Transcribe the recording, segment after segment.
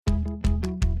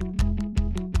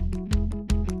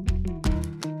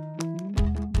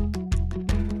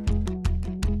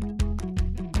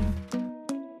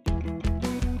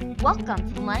Welcome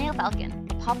to the Millennial Falcon,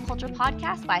 a pop culture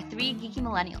podcast by three geeky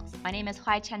millennials. My name is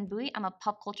Huai Chen Bui. I'm a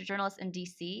pop culture journalist in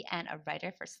DC and a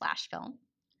writer for Slash Film.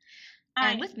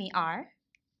 And with me are...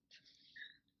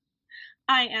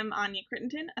 I am Anya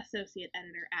Crittenton, Associate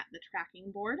Editor at The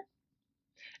Tracking Board.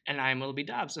 And I'm Willoughby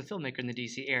Dobbs, a filmmaker in the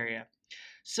DC area.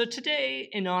 So today,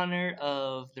 in honor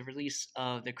of the release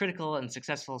of the critical and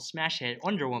successful smash hit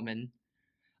Wonder Woman,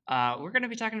 we're going to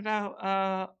be talking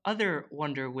about other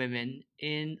Wonder Women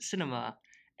in cinema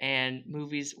and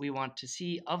movies we want to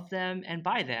see of them and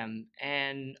by them.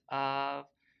 And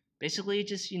basically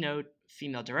just,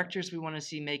 female directors we want to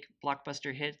see make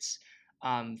blockbuster hits,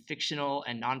 fictional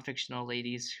and non-fictional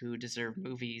ladies who deserve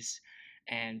movies,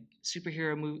 and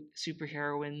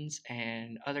superheroines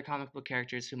and other comic book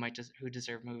characters who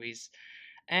deserve movies.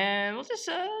 And we'll just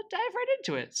dive right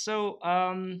into it. So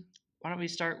why don't we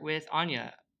start with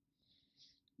Anya?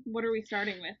 What are we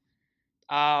starting with?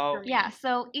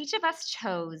 So each of us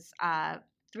chose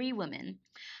three women,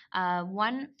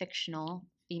 one fictional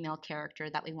female character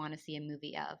that we want to see a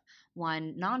movie of,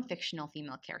 one non-fictional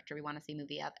female character we want to see a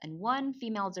movie of, and one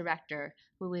female director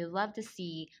who we would love to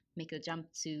see make a jump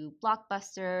to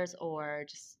blockbusters or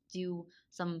just do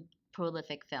some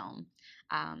prolific film.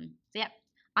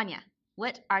 Anya, who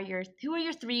are your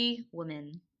three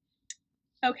women?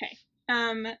 Okay.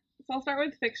 So I'll start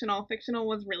with fictional. Fictional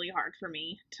was really hard for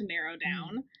me to narrow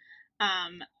down.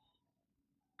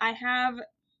 I have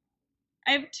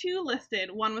two listed,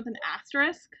 one with an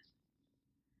asterisk.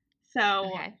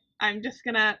 So okay. I'm just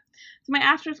gonna. So my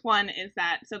asterisk one is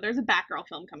that there's a Batgirl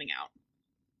film coming out.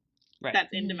 Right.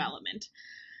 That's in development,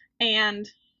 and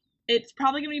it's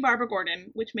probably gonna be Barbara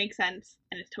Gordon, which makes sense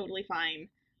and is totally fine.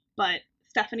 But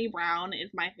Stephanie Brown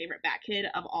is my favorite Bat Kid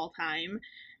of all time,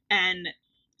 and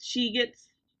she gets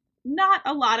not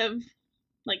a lot of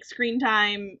screen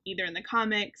time either in the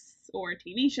comics or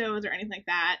TV shows or anything like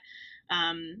that.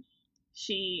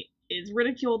 She is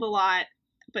ridiculed a lot,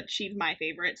 but she's my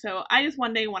favorite. So I just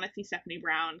one day want to see Stephanie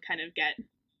Brown kind of get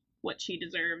what she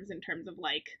deserves in terms of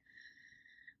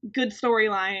good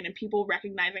storyline and people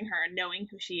recognizing her and knowing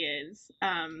who she is.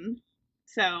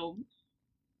 So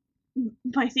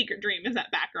my secret dream is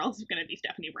that Batgirl is going to be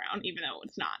Stephanie Brown, even though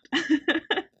it's not.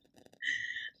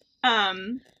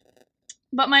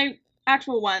 But my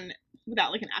actual one,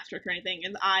 without an asterisk or anything,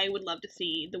 is I would love to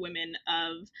see the women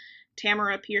of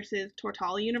Tamara Pierce's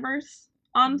Tortall universe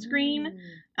on screen.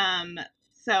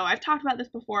 So I've talked about this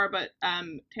before, but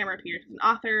Tamara Pierce is an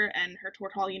author, and her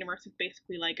Tortall universe is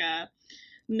basically like a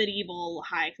medieval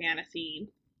high fantasy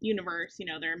universe.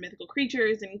 There are mythical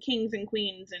creatures and kings and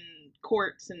queens and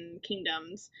courts and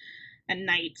kingdoms and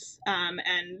knights,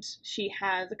 and she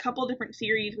has a couple different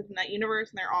series within that universe,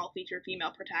 and they're all feature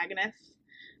female protagonists,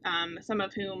 some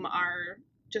of whom are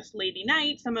just lady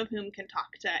knights, some of whom can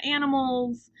talk to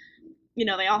animals.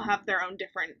 They all have their own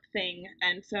different thing,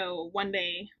 and so one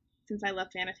day, since I love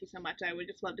fantasy so much, I would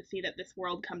just love to see that this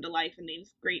world come to life and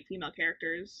these great female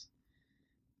characters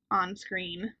on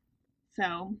screen.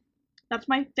 So that's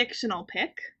my fictional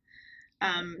pick.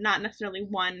 Not necessarily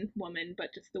one woman,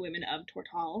 but just the women of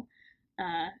Tortall.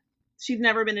 She's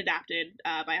never been adapted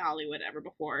by Hollywood ever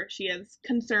before. She has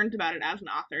concerns about it as an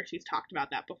author. She's talked about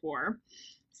that before.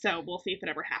 So we'll see if it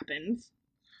ever happens.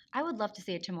 I would love to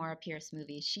see a Tamara Pierce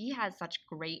movie. She has such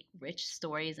great, rich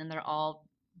stories, and they're all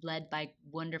led by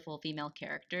wonderful female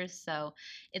characters. So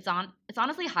it's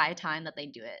honestly high time that they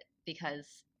do it,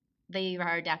 because they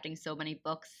are adapting so many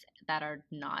books that are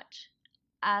not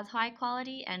as high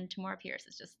quality, and Tamara Pierce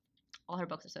is just, all her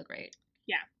books are so great.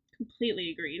 Yeah,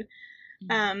 completely agreed.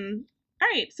 All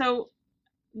right, so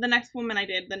the next woman I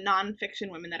did, the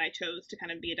non-fiction woman that I chose to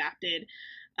kind of be adapted,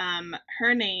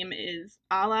 her name is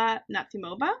Alla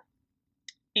Natsimova,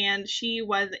 and she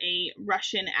was a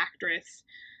Russian actress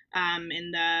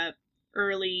in the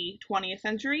early 20th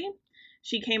century.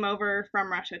 She came over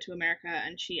from Russia to America,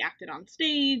 and she acted on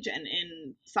stage and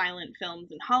in silent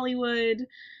films in Hollywood.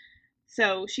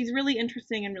 So she's really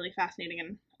interesting and really fascinating,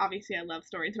 and obviously I love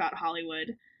stories about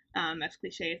Hollywood, as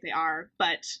cliche as they are.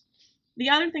 But the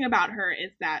other thing about her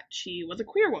is that she was a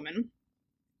queer woman,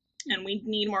 and we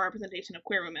need more representation of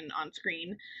queer women on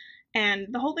screen.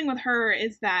 And the whole thing with her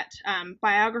is that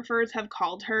biographers have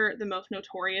called her the most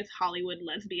notorious Hollywood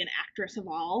lesbian actress of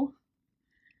all.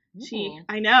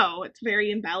 I know, it's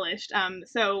very embellished.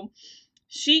 So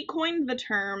she coined the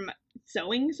term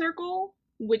sewing circle,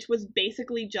 which was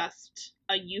basically just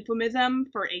a euphemism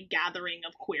for a gathering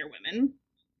of queer women.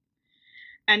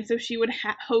 And so she would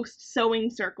host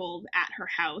sewing circles at her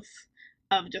house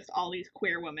of just all these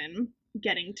queer women.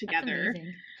 getting That's together.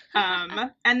 amazing.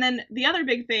 And then the other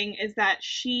big thing is that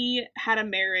she had a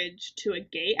marriage to a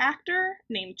gay actor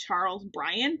named Charles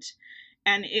Bryant,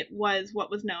 and it was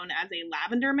what was known as a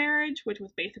lavender marriage, which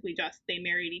was basically just they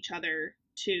married each other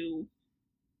to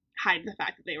hide the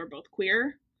fact that they were both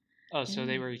queer. Oh, so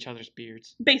they were each other's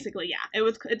beards. Basically, yeah.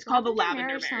 It's called the lavender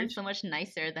marriage. Sounds so much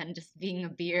nicer than just being a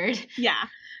beard. Yeah.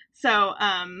 So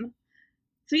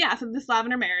this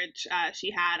lavender marriage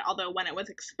she had, although when it was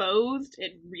exposed,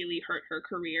 it really hurt her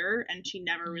career, and she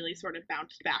never really sort of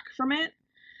bounced back from it.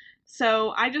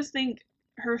 So I just think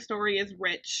her story is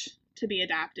rich to be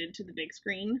adapted to the big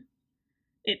screen.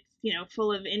 It's,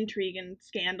 full of intrigue and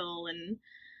scandal, and,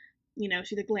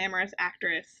 she's a glamorous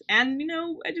actress. And,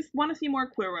 I just want to see more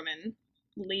queer women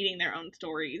leading their own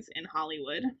stories in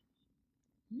Hollywood.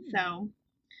 So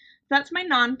that's my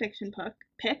nonfiction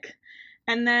pick.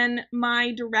 And then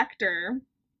my director,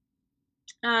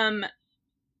 the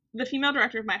female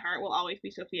director of my heart will always be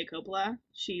Sofia Coppola.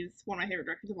 She's one of my favorite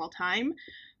directors of all time.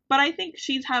 But I think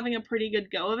she's having a pretty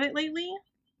good go of it lately.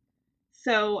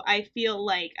 So I feel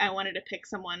like I wanted to pick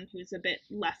someone who's a bit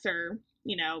lesser.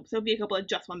 Sofia Coppola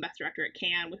just won Best Director at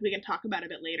Cannes, which we can talk about a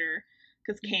bit later,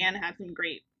 because Cannes had some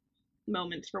great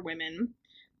moments for women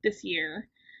this year.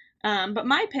 But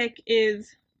my pick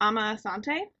is Ama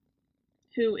Asante,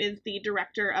 who is the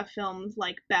director of films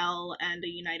like Belle and The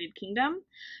United Kingdom.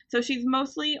 So she's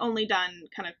mostly only done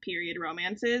kind of period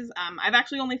romances. I've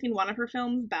actually only seen one of her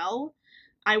films, Belle.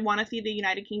 I want to see The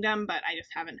United Kingdom, but I just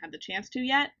haven't had the chance to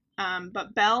yet.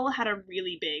 But Belle had a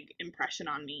really big impression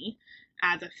on me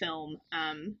as a film,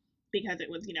 because it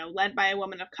was, led by a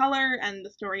woman of color, and the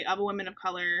story of a woman of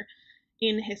color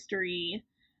in history.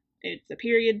 It's a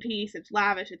period piece, it's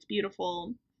lavish, it's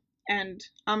beautiful, and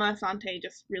Ama Asante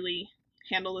just really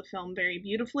handled the film very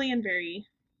beautifully and very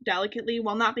delicately,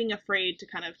 while not being afraid to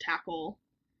kind of tackle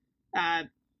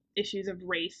issues of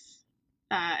race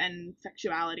and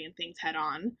sexuality and things head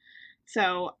on.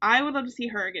 So I would love to see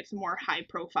her get some more high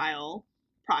profile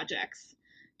projects,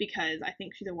 because I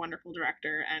think she's a wonderful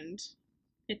director, and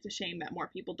it's a shame that more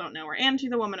people don't know her. And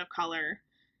she's a woman of color.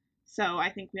 So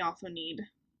I think we also need,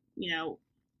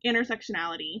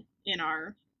 intersectionality in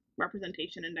our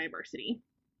representation and diversity.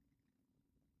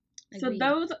 Agreed. So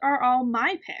those are all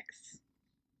my picks.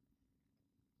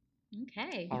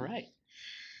 Okay. All right.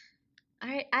 All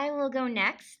right, I will go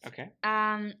next. Okay.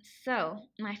 So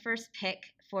my first pick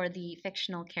for the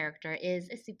fictional character is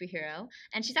a superhero,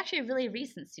 and she's actually a really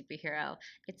recent superhero.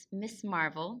 It's Miss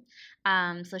Marvel.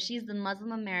 So she's the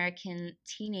Muslim American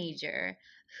teenager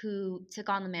who took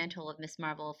on the mantle of Miss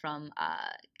Marvel from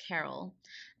Carol,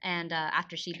 and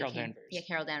after she Carol became Danvers.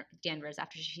 Carol Danvers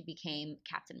after she became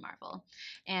Captain Marvel,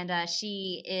 and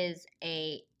she is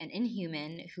an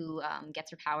Inhuman who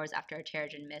gets her powers after a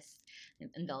Terrigen mist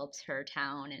envelops her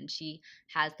town, and she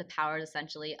has the powers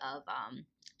essentially of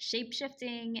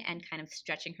shape-shifting and kind of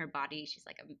stretching her body. She's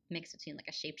like a mix between like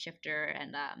a shapeshifter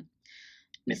and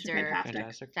Mr.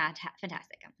 Fantastic.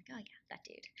 Fantastic. I'm like, oh yeah, that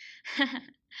dude.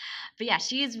 But yeah,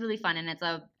 she is really fun, and it's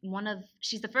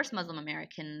she's the first Muslim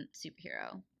American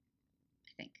superhero,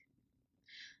 I think.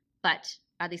 But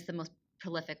at least the most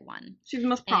prolific one. She's the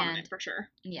most prominent, for sure.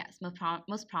 Yes,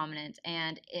 most prominent,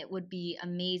 and it would be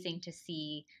amazing to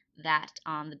see that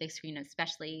on the big screen,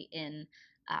 especially in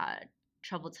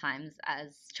troubled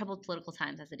political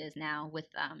times as it is now, with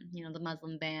the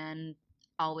Muslim ban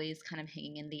always kind of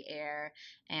hanging in the air,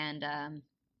 and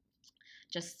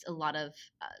just a lot of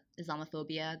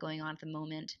Islamophobia going on at the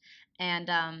moment. And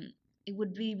it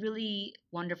would be really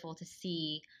wonderful to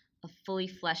see a fully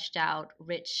fleshed out,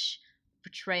 rich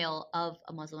portrayal of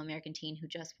a Muslim American teen who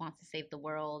just wants to save the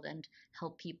world and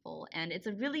help people. And it's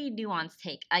a really nuanced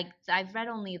take. I've read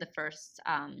only the first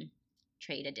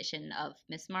trade edition of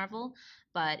Miss Marvel,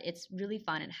 but it's really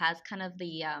fun. It has kind of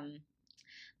the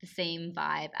same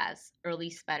vibe as early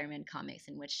Spider-Man comics,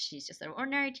 in which she's just an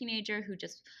ordinary teenager who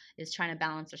just is trying to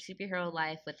balance her superhero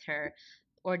life with her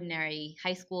ordinary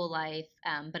high school life,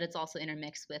 but it's also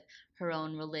intermixed with her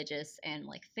own religious and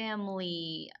like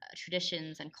family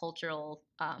traditions and cultural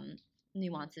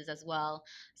nuances as well.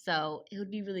 So it would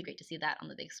be really great to see that on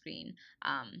the big screen,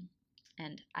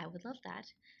 and I would love that.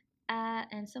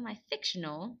 And so my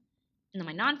non-fictional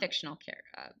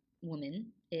woman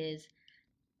is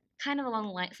kind of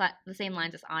along the same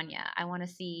lines as Anya. I want to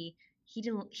see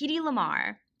Hedy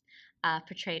Lamarr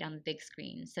portrayed on the big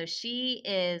screen. So she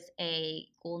is a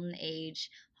golden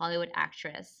age Hollywood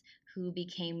actress who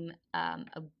became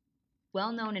a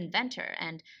well-known inventor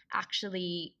and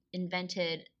actually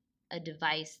invented a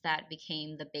device that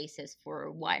became the basis for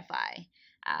Wi-Fi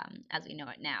as we know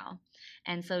it now.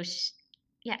 And so she's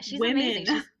Women.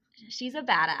 amazing. she's a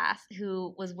badass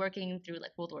who was working through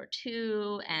like World War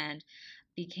II and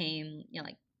became,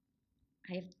 like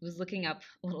I was looking up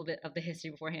a little bit of the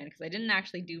history beforehand because I didn't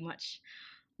actually do much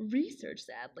research,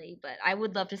 sadly, but I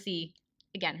would love to see,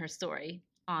 again, her story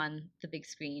on the big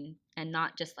screen and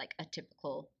not just like a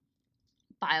typical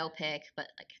biopic, but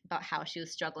like about how she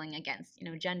was struggling against,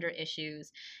 gender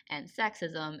issues and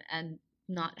sexism and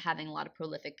not having a lot of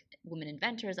prolific women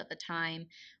inventors at the time.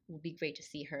 It would be great to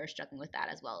see her struggling with that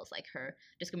as well as like her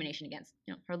discrimination against,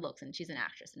 her looks, and she's an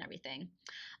actress and everything.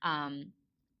 I was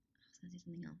gonna say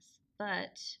something else,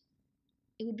 but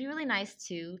it would be really nice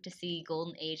too to see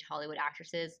golden age Hollywood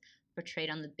actresses portrayed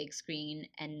on the big screen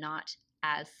and not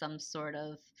as some sort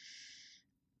of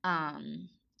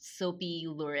soapy,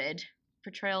 lurid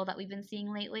portrayal that we've been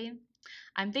seeing lately.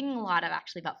 I'm thinking a lot of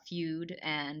actually about Feud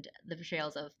and the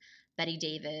portrayals of Betty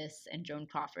Davis and Joan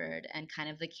Crawford and kind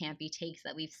of the campy takes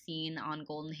that we've seen on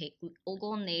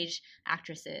golden age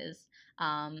actresses.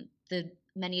 The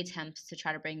many attempts to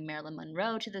try to bring Marilyn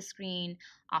Monroe to the screen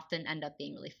often end up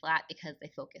being really flat because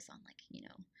they focus on like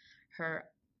her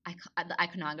the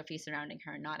iconography surrounding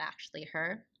her, not actually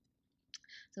her.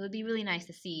 So it would be really nice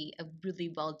to see a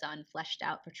really well done, fleshed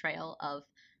out portrayal of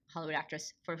Hollywood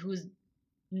actress for who's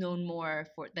known more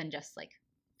for than just like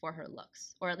for her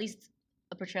looks, or at least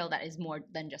a portrayal that is more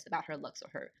than just about her looks or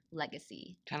her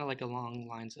legacy. Kind of like along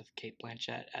lines of Kate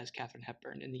Blanchett as Katharine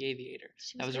Hepburn in The Aviator.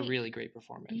 That was great. a really great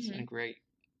performance and great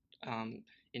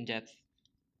in-depth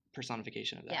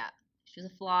personification of that. Yeah, she was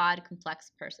a flawed,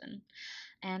 complex person,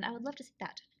 and I would love to see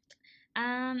that.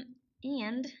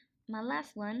 And my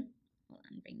last one. Well,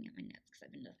 I'm bringing up my notes because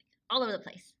I've been like all over the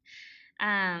place.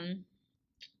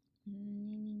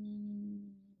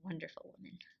 Wonderful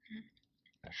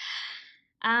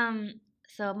Woman.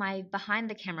 So my behind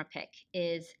the camera pick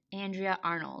is Andrea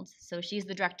Arnold. So she's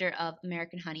the director of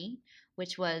American Honey,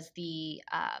 which was the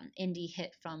indie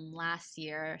hit from last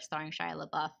year, starring Shia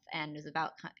LaBeouf, and was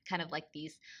about kind of like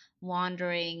these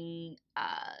wandering,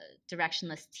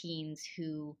 directionless teens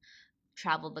who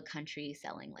traveled the country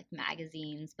selling like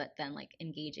magazines, but then like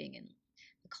engaging in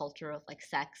the culture of like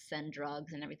sex and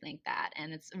drugs and everything like that.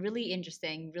 And it's really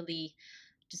interesting, really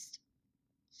just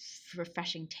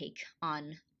refreshing take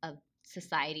on a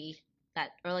society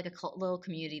that, or like a little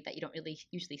community that you don't really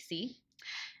usually see.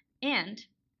 And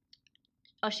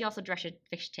she also directed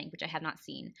Fish Tank, which I have not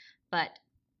seen, but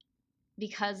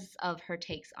because of her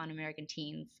takes on American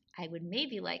teens, I would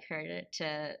maybe like her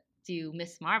to do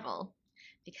Miss Marvel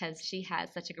because she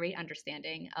has such a great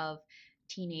understanding of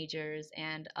teenagers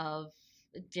and of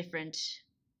different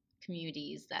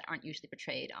communities that aren't usually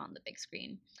portrayed on the big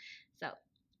screen. So,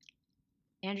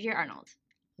 Andrea Arnold.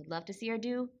 Would love to see her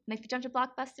make the jump to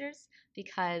blockbusters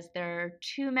because there are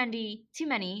too many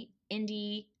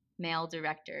indie male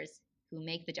directors who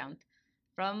make the jump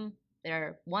from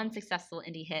their one successful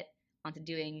indie hit onto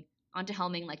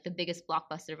helming like the biggest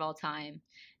blockbuster of all time,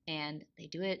 and they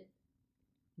do it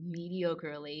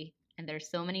mediocrely. And there's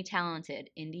so many talented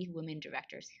indie women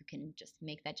directors who can just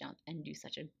make that jump and do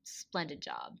such a splendid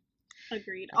job.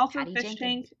 Agreed. Like also, Patty Fish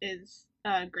Tank is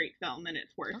a great film and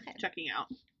it's worth checking out.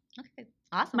 Okay,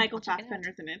 awesome. Michael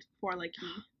Fassbender's in it before like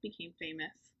he became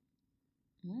famous.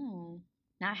 Oh,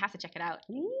 now I have to check it out.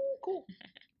 Ooh, cool.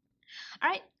 All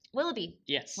right, Willoughby.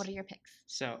 Yes. What are your picks?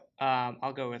 So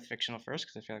I'll go with fictional first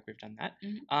because I feel like we've done that.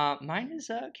 Mm-hmm. Mine is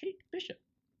Kate Bishop,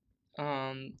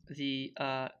 the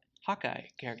Hawkeye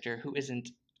character who isn't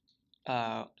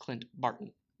Clint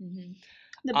Barton. Mm-hmm.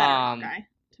 The better Hawkeye,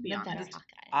 to be honest.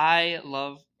 I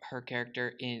love her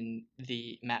character in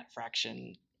the Matt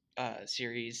Fraction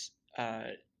series.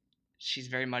 She's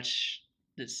very much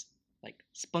this like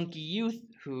spunky youth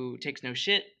who takes no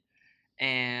shit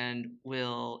and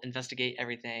will investigate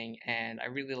everything. And I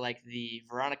really like the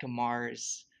Veronica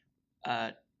Mars,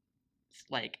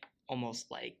 like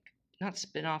almost like not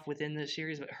spin-off within the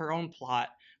series, but her own plot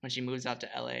when she moves out to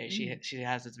LA. Mm. She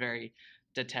has this very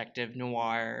detective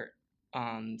noir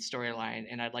storyline,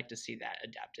 and I'd like to see that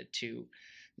adapted to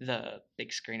the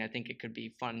big screen. I think it could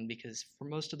be fun because for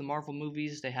most of the Marvel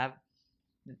movies, they have.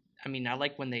 I mean, I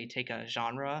like when they take a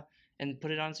genre and put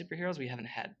it on superheroes. We haven't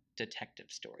had detective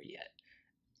story yet.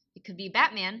 It could be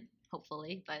Batman,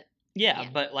 hopefully, but yeah,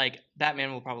 but like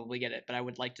Batman will probably get it. But I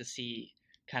would like to see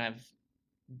kind of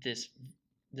this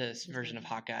version of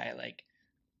Hawkeye, like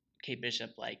Kate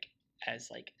Bishop, like as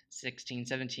like 16,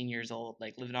 17 years old,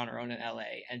 like living on her own in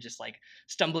LA and just like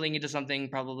stumbling into something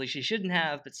probably she shouldn't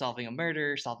have, but solving a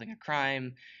murder, solving a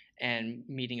crime, and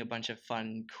meeting a bunch of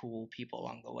fun, cool people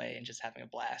along the way and just having a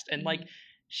blast. And like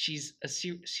she's a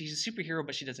superhero,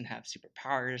 but she doesn't have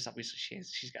superpowers. Obviously,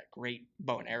 she's got great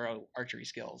bow and arrow archery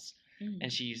skills.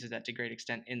 and she uses that to great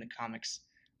extent in the comics.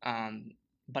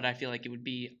 But I feel like it would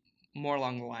be more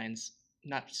along the lines,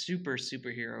 not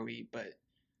superhero-y, but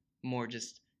more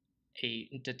just a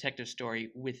detective story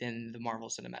within the Marvel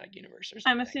Cinematic Universe or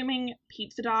something. I'm assuming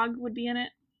Pizza Dog would be in it.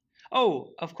 Oh,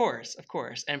 of course,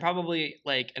 and probably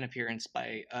like an appearance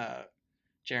by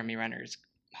Jeremy Renner's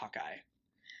Hawkeye.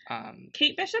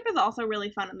 Kate Bishop is also really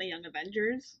fun in the Young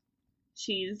Avengers.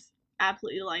 She's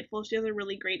absolutely delightful. She has a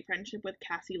really great friendship with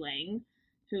Cassie Lang,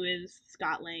 who is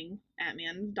Scott Lang,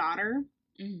 Ant-Man's daughter.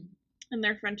 Mm. And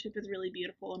their friendship is really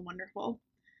beautiful and wonderful.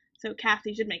 So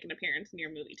Cassie should make an appearance in your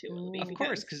movie too, Willoughby. Of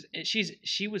course, because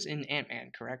she was in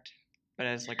Ant-Man, correct? But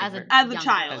as like as a young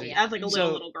child, girl, as like a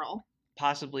little girl.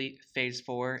 Possibly Phase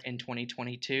 4 in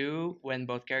 2022, when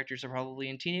both characters are probably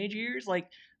in teenage years. Like,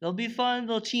 they'll be fun.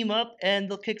 They'll team up and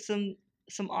they'll kick some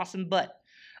awesome butt.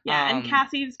 Yeah, and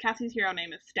Cassie's hero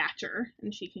name is Stature,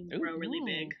 and she can grow really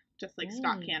big, just like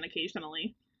Scott can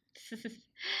occasionally.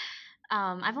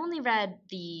 I've only read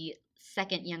the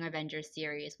second Young Avengers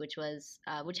series, which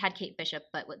had Kate Bishop,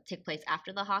 but what took place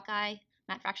after the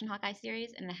Matt Fraction Hawkeye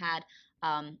series, and it had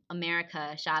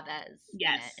America Chavez in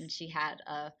it, and she had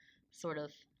a sort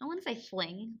of, I wouldn't say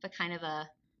fling, but kind of a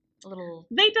little.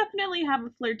 They definitely have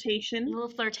a flirtation. A little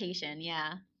flirtation,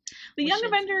 yeah. The Young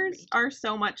Avengers are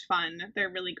so much fun. They're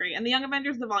really great. And the Young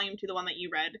Avengers, the volume 2, the one that you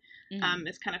read,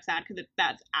 is kind of sad because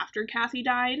that's after Cassie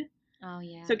died. Oh,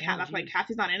 yeah. So that's why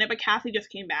Cassie's not in it. But Cassie just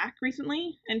came back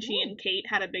recently, and she and Kate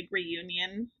had a big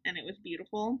reunion, and it was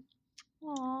beautiful.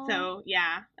 Aww. So,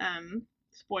 yeah,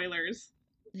 spoilers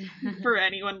for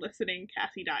anyone listening.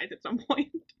 Cassie dies at some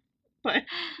point. But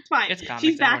it's fine. It's comics.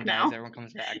 She's back everyone now. Dies, everyone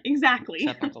comes back. Exactly.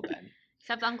 Except Uncle Ben.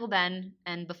 Except Uncle Ben,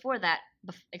 and before that,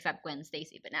 except Gwen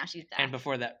Stacy, but now she's back. And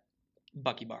before that,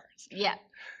 Bucky Barnes. Yeah.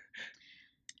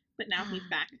 But now he's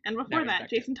back. And before that,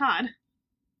 Jason Todd.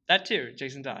 That too,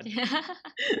 Jason Todd.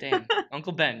 Damn,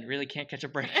 Uncle Ben really can't catch a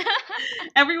break.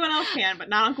 Everyone else can, but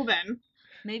not Uncle Ben.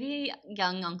 Maybe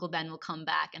young Uncle Ben will come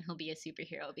back and he'll be a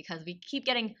superhero because we keep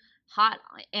getting hot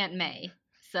Aunt May.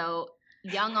 So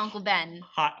young Uncle Ben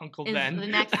Hot Uncle Ben is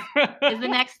the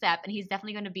next step, and he's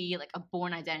definitely going to be like a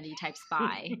Born Identity type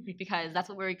spy because that's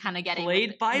what we're kind of getting.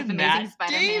 Played by Matt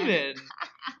Spider-Man. Damon.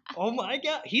 Oh my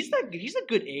god, he's a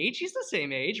good age. He's the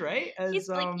same age, right? As, he's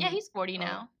he's 40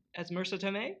 now. As Marissa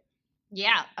Tomei.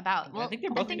 Yeah, about. Well, I think they're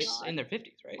both in their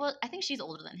 50s, right? Well, I think she's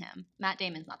older than him. Matt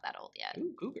Damon's not that old yet.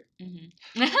 Ooh, cougar.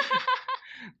 Mm-hmm.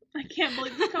 I can't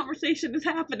believe this conversation is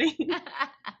happening.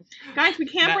 Guys, we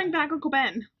can't bring back Uncle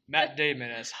Ben. Matt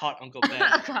Damon as Hot Uncle Ben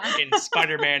in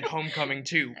Spider-Man Homecoming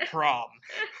 2 Prom.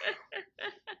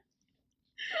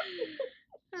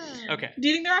 Okay. Do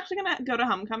you think they're actually going to go to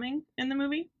Homecoming in the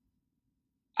movie?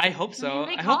 I hope so.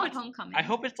 I hope it's Homecoming. I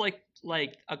hope it's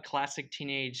like a classic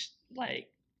teenage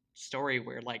story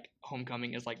where like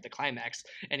Homecoming is like the climax,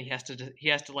 and he has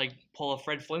to like pull a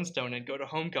Fred Flintstone and go to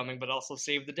Homecoming, but also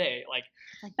save the day. Like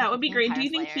that would be great. Do you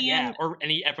think or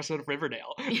any episode of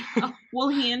Riverdale? Will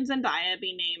he and Zendaya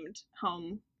be named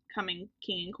Homecoming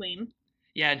King and Queen?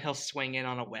 Yeah, and he'll swing in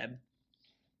on a web.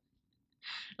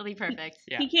 It'll be perfect.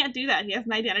 Yeah. He can't do that. He has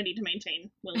an identity to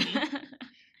maintain, will he?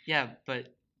 Yeah,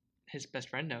 but his best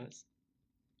friend knows.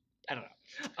 I don't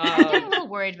know. I'm getting a little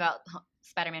worried about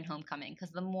Spider-Man Homecoming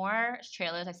because the more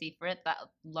trailers I see for it, the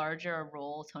larger a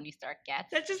role Tony Stark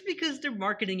gets. That's just because they're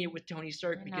marketing it with Tony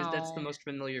Stark because that's the most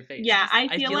familiar face. Yeah,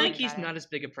 I feel like he's not as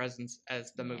big a presence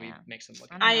as the movie makes him look.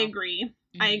 I agree.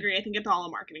 Mm-hmm. I agree. I think it's all a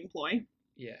marketing ploy.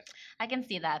 Yeah. I can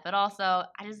see that, but also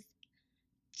I just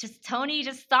Tony,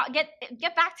 just stop. Get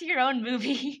back to your own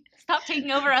movie. Stop taking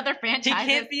over other franchises. He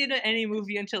can't be in any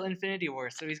movie until Infinity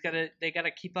War, so they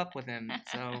gotta keep up with him.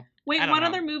 So wait, what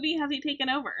other movie has he taken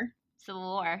over? Civil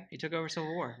War. He took over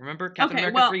Civil War. Remember, Captain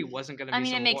America 3 wasn't gonna be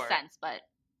Civil War. I mean, it makes sense, but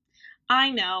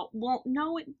I know. Well,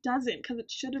 no, it doesn't, because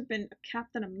it should have been a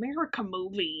Captain America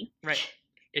movie. Right.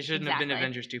 It shouldn't have been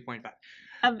Avengers 2.5.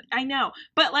 I know,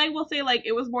 but I will say,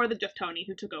 it was more than just Tony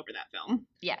who took over that film.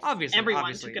 Yes, obviously,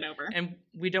 everyone took it over, and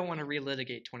we don't want to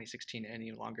relitigate 2016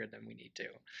 any longer than we need to.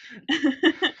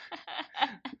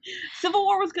 Civil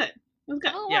War was good. It was good.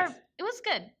 Civil War, it was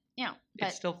good. You know, but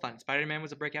it's still fun. Spider-Man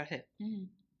was a breakout hit,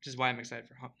 which is why I'm excited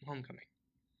for Homecoming.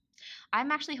 I'm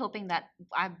actually hoping that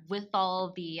with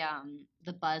all the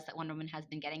buzz that Wonder Woman has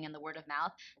been getting and the word of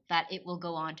mouth, that it will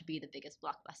go on to be the biggest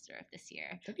blockbuster of this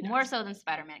year. More so than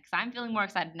Spider-Man, because I'm feeling more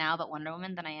excited now about Wonder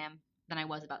Woman than I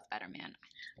was about Spider-Man.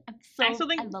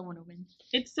 I love Wonder Woman.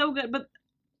 It's so good, but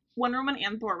Wonder Woman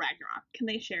and Thor Ragnarok, can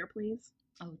they share, please?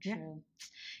 Oh, true.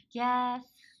 Yeah. Yes.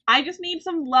 I just need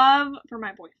some love for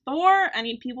my boy Thor. I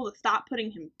need people to stop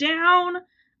putting him down.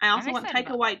 I also want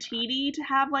Taika Waititi to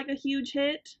have a huge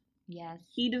hit. Yes.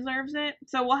 He deserves it.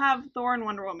 So we'll have Thor and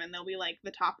Wonder Woman. They'll be like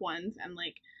the top ones, and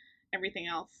like everything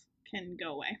else can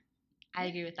go away. I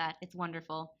agree with that. It's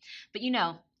wonderful. But you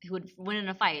know who would win in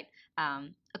a fight?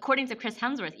 According to Chris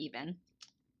Hemsworth, even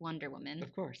Wonder Woman.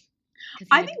 Of course.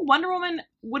 I think Wonder Woman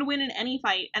would win in any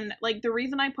fight, and like the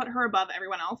reason I put her above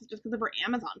everyone else is just because of her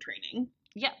Amazon training.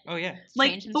 Yeah. Oh yeah.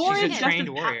 Like Thor She's is a just trained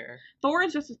warrior. Thor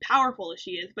is just as powerful as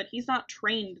she is, but he's not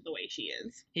trained the way she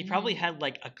is. He probably had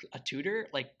like a tutor,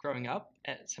 like growing up,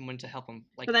 someone to help him.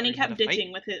 Like, but then he kept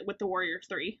ditching fight. with the Warriors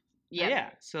 3. Yep. Yeah.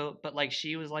 So, but like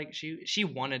she was like she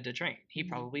wanted to train. He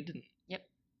probably didn't. Yep.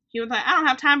 He was like, I don't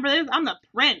have time for this. I'm the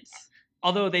prince.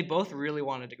 Although they both really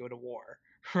wanted to go to war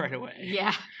right away.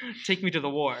 Yeah. Take me to the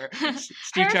war.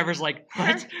 Steve Trevor's like,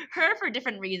 what? Her for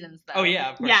different reasons, though. Oh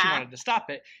yeah, of course. Yeah. She wanted to stop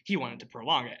it. He wanted to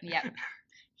prolong it. Yep.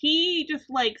 He just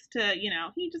likes to,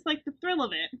 he just likes the thrill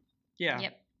of it. Yeah.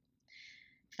 Yep.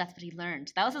 That's what he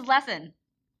learned. That was his lesson.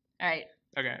 All right.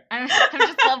 Okay. I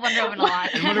just love Wonder Woman a lot.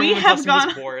 And Wonder We Woman's have lesson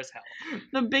was gone- war as hell.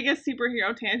 The biggest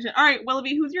superhero tangent. All right,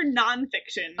 Willoughby, who's your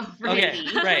nonfiction? Oh, Okay,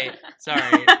 really? right.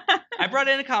 Sorry. I brought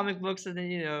in comic books, and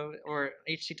then or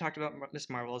HT talked about Miss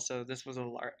Marvel, so this was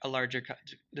a larger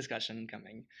discussion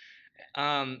coming.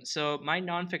 So my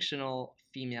non-fictional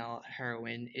female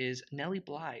heroine is Nellie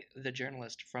Bly, the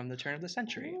journalist from the turn of the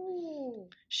century. Ooh.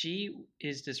 She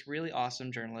is this really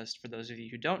awesome journalist, for those of you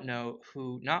who don't know,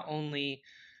 who not only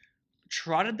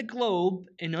trotted the globe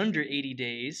in under 80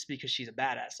 days because she's a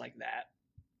badass like that,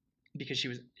 because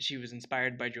she was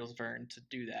inspired by Jules Verne to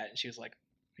do that, and she was like,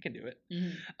 I can do it.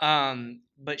 Mm-hmm.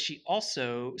 But she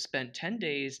also spent 10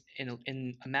 days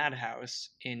in a madhouse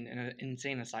in an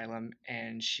insane asylum,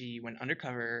 and she went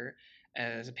undercover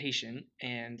as a patient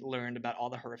and learned about all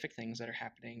the horrific things that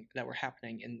were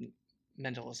happening in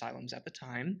mental asylums at the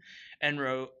time, and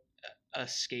wrote a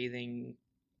scathing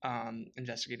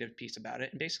investigative piece about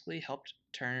it, and basically helped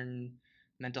turn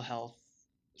mental health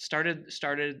started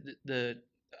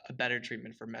a better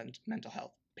treatment for mental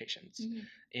health patients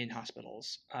in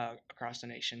hospitals across the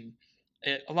nation,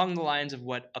 along the lines of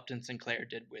what Upton Sinclair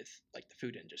did with like the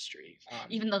food industry.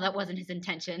 Even though that wasn't his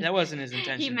intention. That wasn't his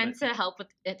intention. He meant to help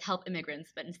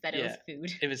immigrants, but instead it was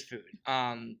food. It was food.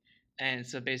 And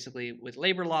so basically with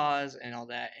labor laws and all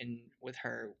that, and with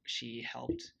her, she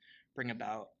helped bring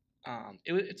about.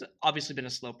 It's obviously been a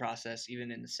slow process,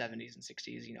 even in the 70s and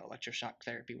 60s. Electroshock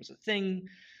therapy was a thing,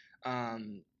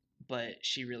 but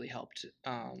she really helped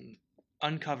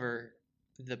uncover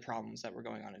the problems that were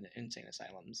going on in insane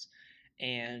asylums.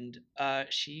 And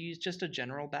she's just a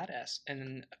general badass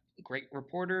and a great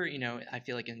reporter. I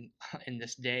feel like in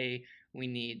this day we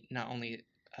need not only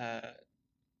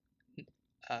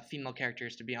female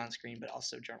characters to be on screen, but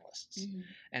also journalists.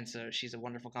 And so she's a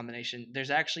wonderful combination.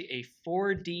 There's actually a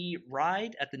 4D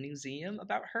ride at the museum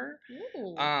about her.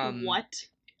 Ooh. What?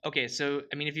 Okay, so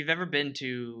I mean, if you've ever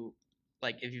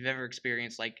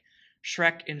experienced like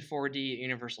Shrek in 4D at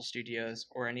Universal Studios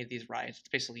or any of these rides, it's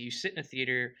basically you sit in a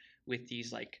theater with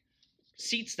these like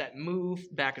seats that move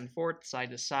back and forth,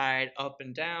 side to side, up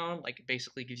and down. Like it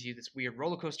basically gives you this weird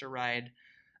roller coaster ride.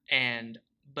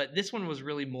 But this one was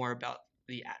really more about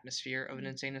the atmosphere of an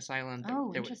insane asylum.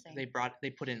 Interesting. They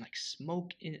put in like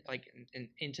smoke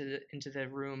into the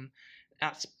room,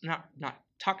 not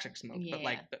toxic smoke, but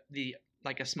like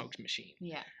like a smoked machine.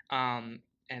 Yeah.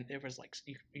 And there was like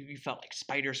you felt like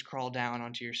spiders crawl down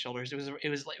onto your shoulders.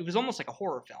 It was almost like a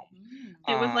horror film.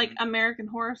 It was like American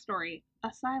Horror Story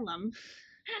Asylum.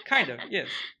 Kind of, yes.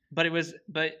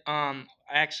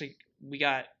 We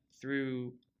got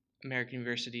through American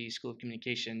University School of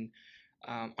Communication,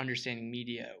 understanding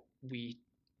media. We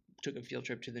took a field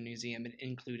trip to the museum, and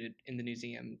included in the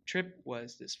museum trip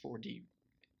was this 4D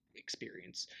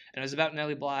experience, and it was about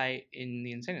Nellie Bly in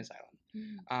the insane asylum.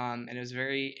 And it was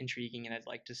very intriguing, and I'd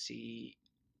like to see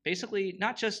basically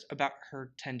not just about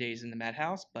her 10 days in the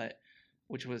madhouse, but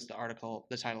which was the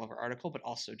title of her article, but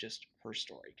also just her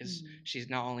story, because she's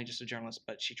not only just a journalist,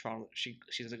 but she's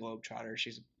a globetrotter.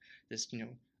 She's this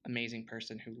amazing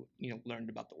person who learned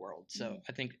about the world. So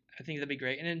I think that'd be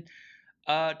great. And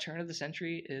then turn of the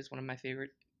century is one of my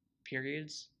favorite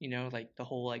periods. Like the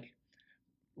whole like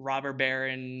robber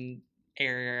baron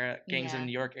era, gangs of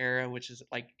New York era, which is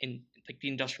like in like the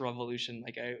Industrial Revolution.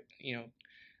 Like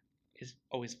is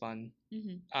always fun.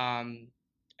 And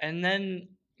then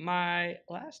my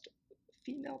last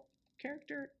female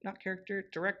director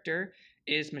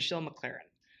is Michelle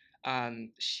MacLaren.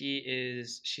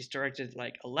 She's directed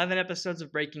like 11 episodes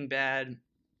of Breaking Bad,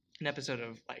 an episode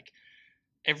of like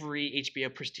every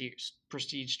HBO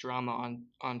prestige drama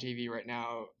on TV right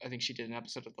now. I think she did an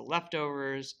episode of The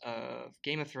Leftovers, of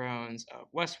Game of Thrones,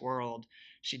 of Westworld.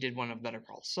 She did one of Better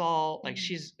Call Saul. Like,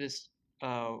 she's this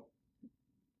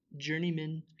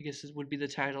journeyman, I guess would be the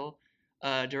title,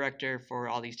 director for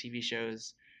all these TV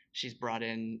shows. She's brought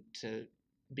in to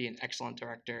be an excellent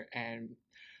director, and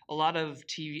a lot of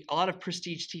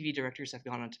prestige TV directors have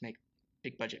gone on to make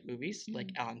big budget movies,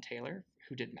 like Alan Taylor,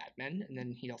 who did Mad Men, and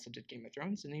then he also did Game of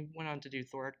Thrones, and he went on to do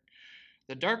Thor: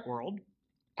 The Dark World.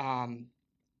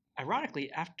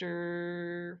 Ironically,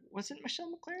 after, wasn't Michelle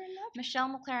McLaren left? Michelle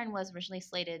McLaren was originally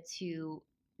slated to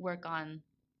work on.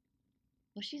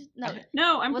 Well, she's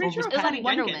no. I'm pretty sure it was on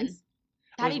Wonder Jenkins. Woman.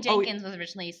 Patty Jenkins was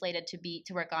originally slated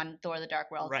to work on Thor: The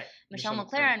Dark World. Right. Michelle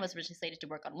McLaren was originally slated to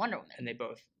work on Wonder Woman. And they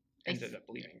both ended up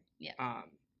leaving. Yeah.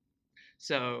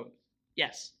 So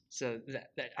yes. So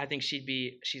that I think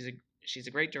she's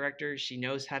a great director. She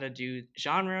knows how to do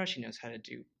genre. She knows how to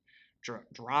do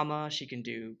drama. She can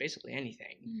do basically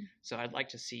anything. So I'd like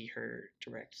to see her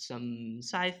direct some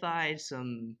sci-fi,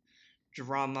 some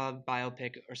drama,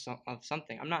 biopic, or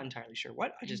something. I'm not entirely sure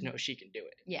what. I just know she can do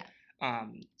it. Yeah.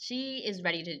 She is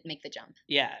ready to make the jump.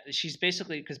 Yeah, she's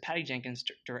basically, because Patty Jenkins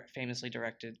famously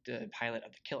directed the pilot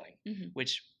of The Killing,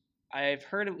 which I've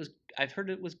heard it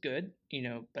was good,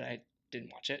 but I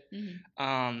didn't watch it.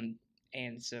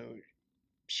 And so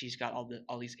she's got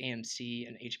all these AMC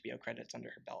and HBO credits under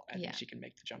her belt. I think she can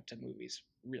make the jump to movies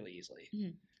really easily.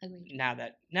 Agreed. Now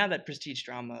that prestige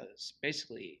dramas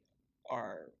basically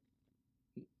are,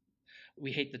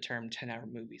 we hate the term 10-hour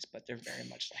movies, but they're very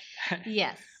much like that.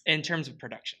 Yes. In terms of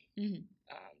production.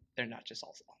 They're not just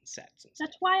all on sets and stuff.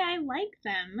 That's why I like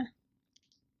them.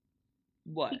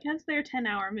 What? Because they're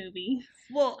 10-hour movies.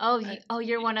 Well,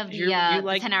 you're one of the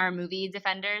like 10-hour movie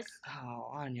defenders.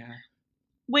 Oh, Anya.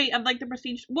 Wait, of like the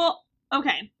prestige. Well,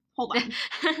 okay, hold on.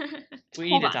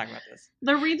 We need to talk about this.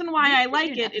 The reason why I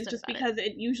like it is just because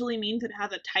it usually means it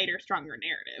has a tighter, stronger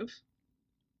narrative.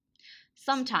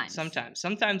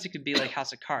 Sometimes it could be like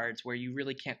House of Cards, where you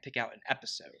really can't pick out an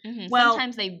episode. Well,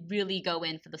 sometimes they really go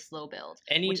in for the slow build,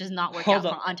 which is not working out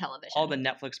on television. All the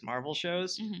Netflix Marvel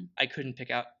shows, I couldn't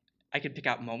pick out. I could pick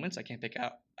out moments. I can't pick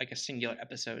out like a singular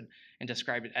episode and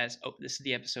describe it as, oh, this is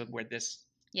the episode where this.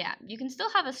 Yeah, you can still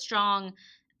have a strong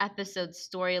episode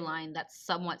storyline that's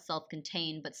somewhat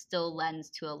self-contained, but still lends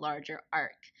to a larger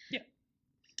arc. Yeah.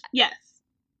 Yes.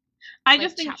 I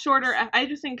just think shorter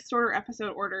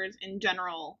episode orders in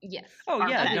general. Yes. Oh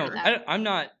yeah, no, I'm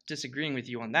not disagreeing with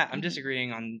you on that. I'm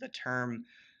disagreeing on the term.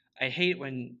 I hate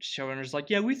when showrunners like,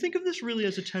 yeah, we think of this really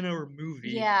as a 10-hour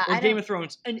movie. Yeah. Or Game of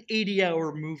Thrones, an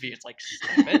 80-hour movie. It's like,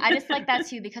 stop it. I just like that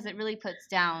too, because it really puts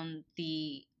down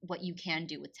what you can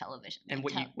do with television. And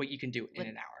what you can do in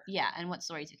an hour. Yeah, and what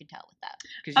stories you can tell with that.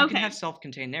 Because you can have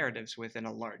self-contained narratives within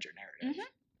a larger narrative.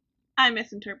 I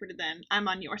misinterpreted then. I'm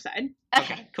on your side.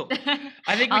 Okay, cool.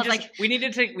 I think we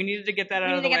needed to get that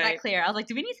out of the way. We need to get that clear. I was like,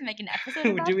 do we need to make an episode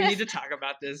about do we need to talk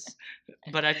about this?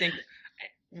 But I think,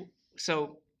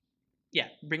 so, yeah,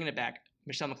 bringing it back,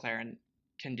 Michelle McLaren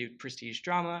can do prestige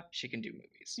drama. She can do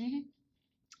movies.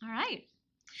 All right.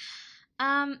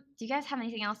 Do you guys have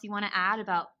anything else you want to add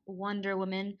about Wonder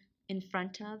Woman in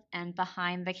front of and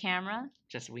behind the camera?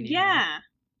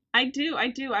 I do.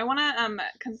 I want to,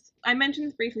 because I mentioned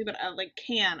this briefly, but like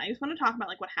Cannes, I just want to talk about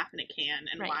like what happened at Cannes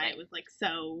and why it was like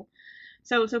so.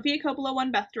 So Sofia Coppola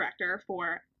won Best Director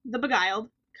for The Beguiled,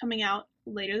 coming out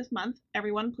later this month.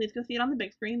 Everyone, please go see it on the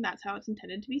big screen. That's how it's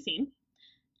intended to be seen.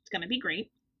 It's gonna be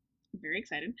great. I'm very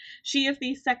excited. She is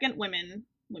the second woman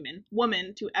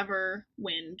to ever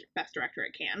win Best Director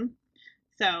at Cannes.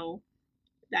 So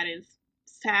that is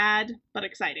sad but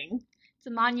exciting. It's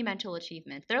a monumental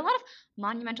achievement. There are a lot of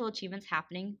monumental achievements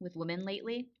happening with women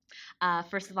lately.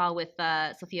 First of all, with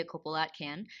Sofia Coppola at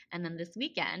Cannes, and then this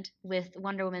weekend with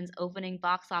Wonder Woman's opening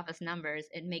box office numbers,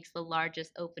 it makes the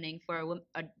largest opening for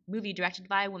a movie directed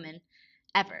by a woman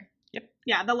ever. Yep.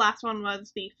 Yeah, the last one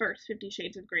was the first 50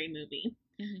 Shades of Grey movie.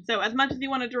 So as much as you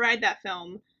want to deride that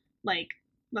film, like,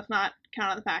 let's not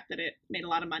count on the fact that it made a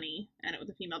lot of money and it was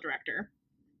a female director.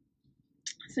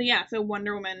 So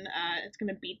Wonder Woman is going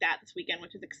to beat that this weekend,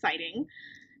 which is exciting.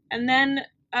 And then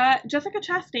Jessica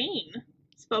Chastain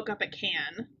spoke up at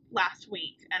Cannes last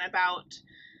week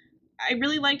I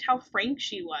really liked how frank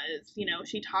she was.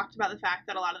 She talked about the fact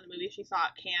that a lot of the movies she saw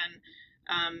at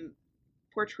Cannes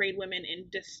portrayed women in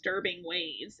disturbing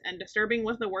ways, and disturbing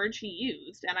was the word she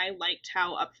used. And I liked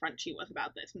how upfront she was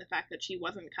about this, and the fact that she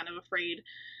wasn't kind of afraid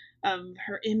of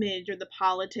her image or the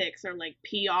politics or like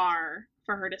PR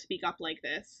for her to speak up like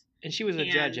this. And she was a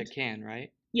judge at Cannes,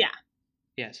 right? Yeah.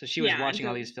 Yeah, so she was watching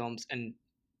all these films and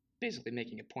basically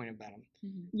making a point about them.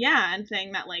 Yeah, and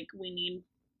saying that like we need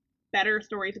better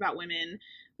stories about women.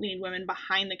 We need women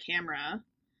behind the camera.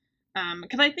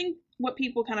 Because I think what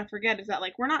people kind of forget is that,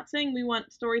 like, we're not saying we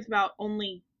want stories about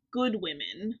only good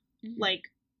women. Mhm.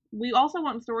 Like, we also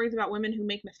want stories about women who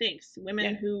make mistakes,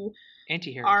 women who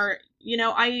anti-heroes. are, you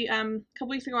know, a couple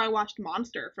weeks ago I watched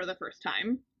Monster for the first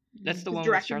time. That's the It's one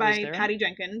directed with Charlize by Theron? Patty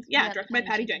Jenkins. Yeah, Yep, directed by Patty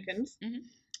Patty Jenkins.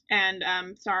 Jenkins.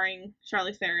 And starring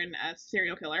Charlize Theron as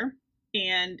serial killer.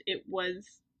 And it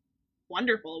was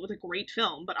wonderful. It was a great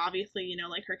film, but obviously, you know,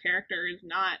 like, her character is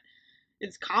not,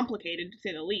 it's complicated to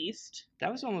say the least.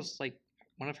 That was almost like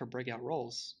one of her breakout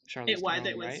roles, Charlize It was, Theron,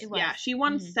 it was, right? yeah. She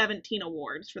won 17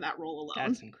 awards for that role alone.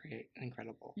 That's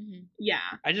incredible. Yeah.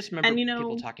 I just remember And, you know,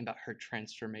 people talking about her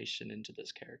transformation into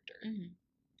this character.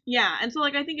 Yeah, and so,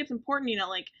 like, I think it's important, you know,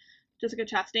 like, Jessica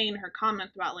Chastain, her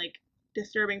comments about, like,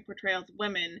 disturbing portrayals of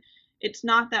women, it's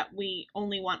not that we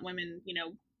only want women, you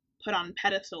know, put on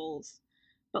pedestals,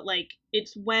 but, like,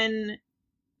 it's when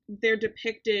they're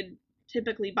depicted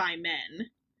typically by men,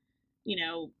 you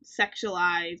know,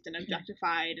 sexualized and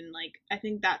objectified, and, like, I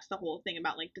think that's the whole thing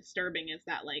about, like, disturbing, is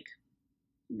that, like,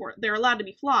 they're allowed to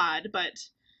be flawed, but,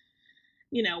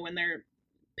 you know, when they're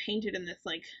painted in this,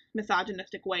 like,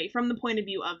 misogynistic way from the point of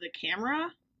view of the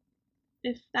camera,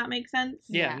 if that makes sense.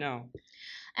 Yeah, no.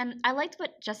 And I liked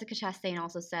what Jessica Chastain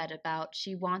also said about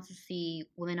she wants to see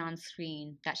women on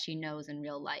screen that she knows in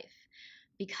real life,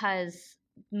 because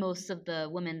most of the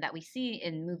women that we see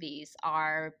in movies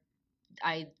are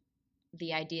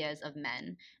the ideas of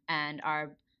men and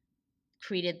are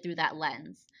created through that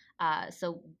lens.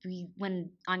 So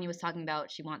when Anya was talking about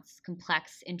she wants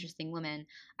complex, interesting women,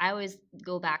 I always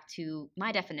go back to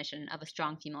my definition of a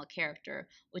strong female character,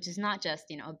 which is not just,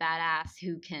 you know, a badass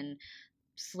who can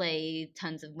slay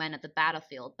tons of men at the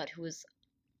battlefield, but who is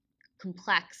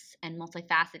complex and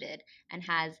multifaceted and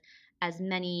has as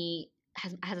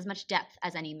much depth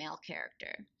as any male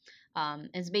character.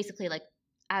 It's basically like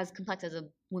as complex as a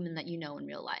woman that you know in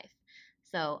real life.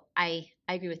 So I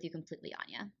agree with you completely,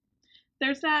 Anya.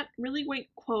 There's that really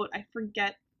great quote, I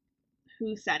forget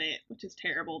who said it, which is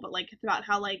terrible, but, like, it's about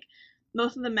how, like,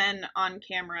 most of the men on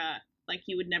camera, like,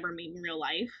 you would never meet in real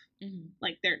life.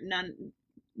 Like,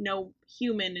 no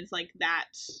human is, like, that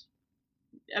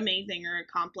amazing or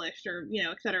accomplished or, you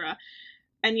know, etc.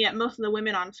 And yet most of the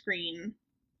women on screen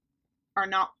are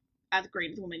not as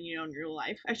great as women you know in real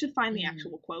life. I should find the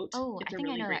actual quote. Oh, it's I think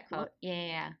really I know that quote.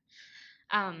 Yeah.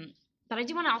 But I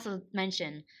do want to also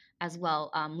mention as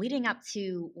well, leading up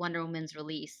to Wonder Woman's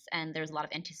release, and there's a lot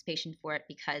of anticipation for it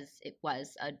because it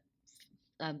was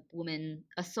a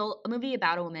movie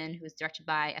about a woman who was directed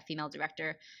by a female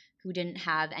director who didn't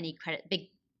have any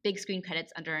big screen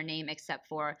credits under her name except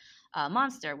for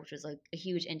Monster, which was a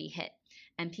huge indie hit.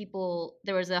 And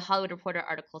there was a Hollywood Reporter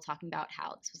article talking about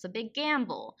how this was a big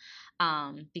gamble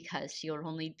because she had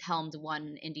only helmed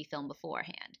one indie film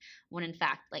beforehand, when in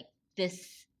fact, like,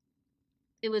 this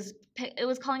it was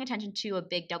calling attention to a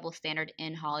big double standard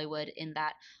in Hollywood, in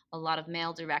that a lot of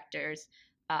male directors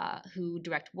who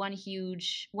direct one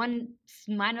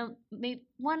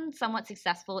somewhat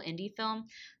successful indie film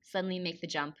suddenly make the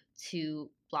jump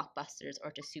to blockbusters or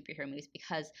to superhero movies,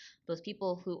 because those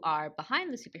people who are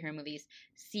behind the superhero movies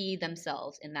see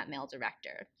themselves in that male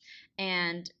director.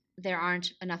 And there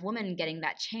aren't enough women getting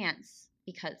that chance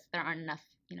because there aren't enough,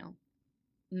 you know,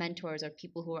 mentors or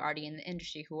people who are already in the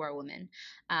industry who are women.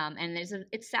 And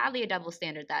it's sadly a double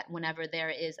standard that whenever there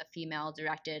is a female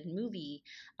directed movie,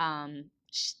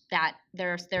 that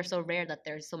they're so rare that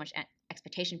there's so much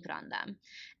expectation put on them.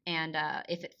 And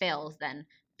if it fails, then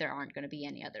there aren't going to be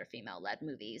any other female-led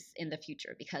movies in the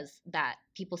future, because that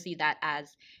people see that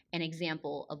as an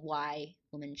example of why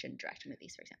women shouldn't direct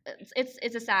movies, for example.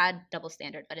 It's a sad double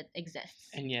standard, but it exists.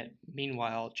 And yet,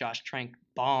 meanwhile, Josh Trank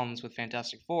bombs with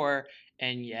Fantastic Four,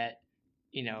 and yet,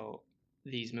 you know,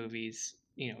 these movies,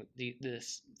 you know,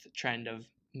 this trend of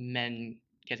men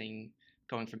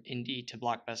going from indie to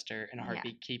blockbuster in a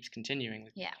heartbeat keeps continuing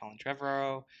with Colin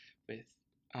Trevorrow, with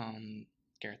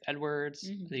Gareth Edwards,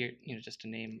 you know, just to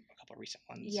name a couple of recent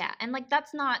ones. Yeah, and like,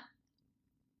 that's not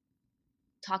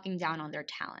talking down on their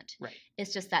talent. Right.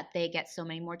 It's just that they get so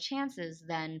many more chances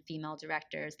than female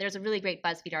directors. There's a really great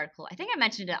BuzzFeed article, I think I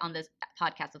mentioned it on this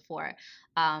podcast before,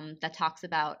 that talks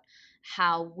about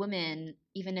how women,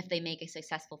 even if they make a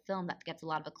successful film that gets a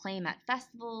lot of acclaim at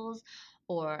festivals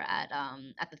or at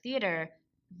the theater,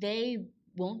 they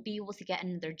won't be able to get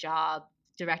another job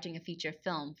directing a feature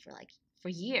film for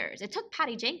years. It took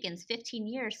Patty Jenkins 15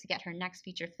 years to get her next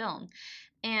feature film.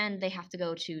 And they have to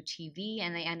go to TV,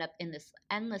 and they end up in this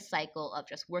endless cycle of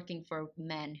just working for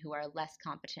men who are less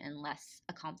competent and less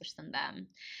accomplished than them.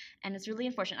 And it's really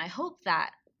unfortunate. I hope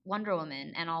that Wonder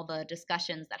Woman and all the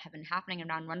discussions that have been happening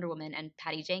around Wonder Woman and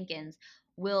Patty Jenkins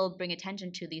will bring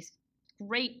attention to these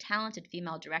great, talented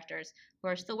female directors who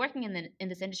are still working in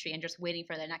this industry and just waiting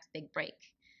for their next big break.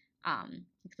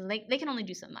 Because they can only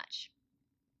do so much.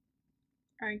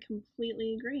 I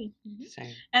completely agree. Mm-hmm.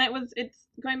 Same. And it's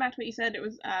going back to what you said, it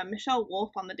was Michelle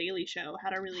Wolf on The Daily Show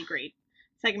had a really great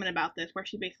segment about this where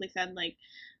she basically said, like,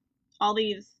 all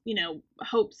these,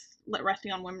 hopes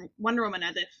resting on Wonder Woman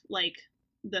as if, like,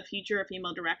 the future of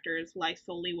female directors lies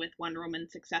solely with Wonder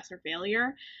Woman's success or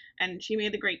failure. And she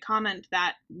made the great comment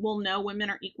that we'll know women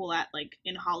are equal at, like,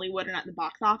 in Hollywood and at the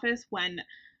box office when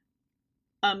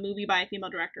a movie by a female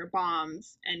director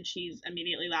bombs and she's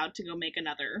immediately allowed to go make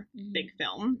another big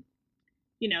film.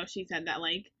 She said that,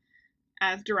 like,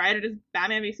 as derided as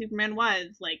Batman v Superman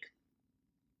was, like,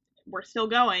 we're still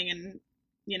going, and,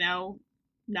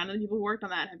 none of the people who worked on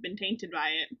that have been tainted by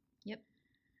it. Yep.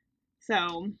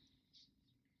 So,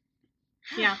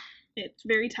 yeah, it's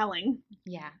very telling.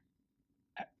 Yeah.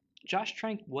 Josh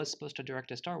Trank was supposed to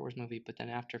direct a Star Wars movie, but then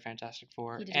after Fantastic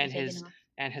Four and his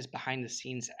behind the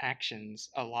scenes actions,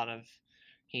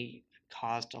 he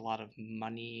caused a lot of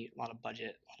money, a lot of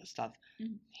budget, a lot of stuff.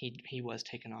 Mm-hmm. He was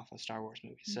taken off of Star Wars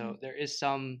movies, so there is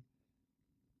some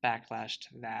backlash to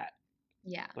that.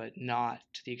 Yeah, but not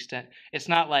to the extent. It's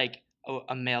not like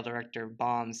a male director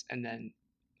bombs and then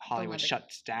Hollywood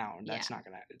shuts down. That's not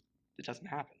gonna. It doesn't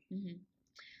happen. Mm-hmm.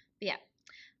 Yeah.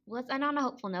 Well, and on a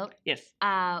hopeful note, yes,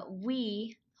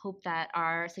 we hope that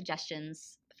our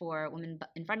suggestions for women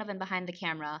in front of and behind the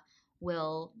camera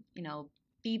will,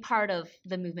 be part of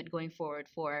the movement going forward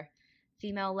for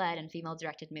female-led and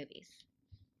female-directed movies.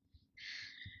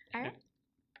 All right.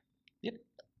 Yep.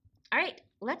 All right.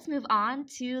 Let's move on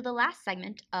to the last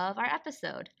segment of our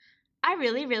episode. I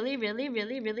really, really, really,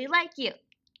 really, really like you.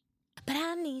 But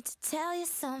I need to tell you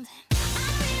something.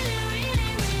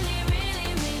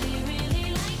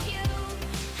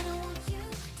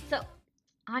 So,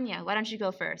 Anya, why don't you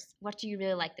go first? What do you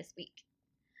really like this week?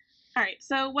 All right,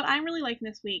 so what I'm really liking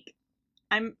this week,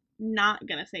 I'm not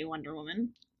going to say Wonder Woman,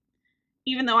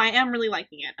 even though I am really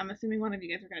liking it. I'm assuming one of you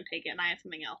guys are going to take it, and I have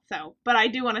something else. But I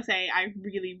do want to say I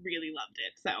really, really loved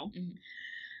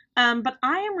it. But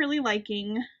I am really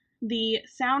liking the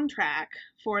soundtrack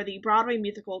for the Broadway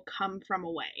musical Come From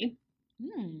Away.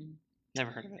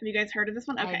 Never heard of it. Have you guys heard of this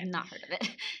one? Okay. I have not heard of it.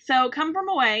 So Come From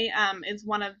Away is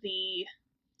one of the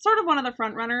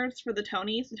front runners for the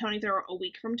Tonys. The Tonys are a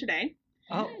week from today.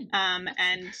 Oh.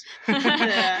 And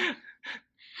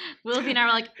Willoughby and I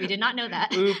were like, we did not know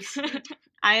that. Oops.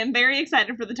 I am very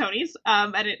excited for the Tonys.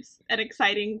 And it's an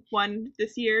exciting one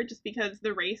this year just because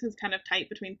the race is kind of tight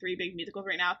between three big musicals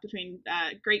right now. It's between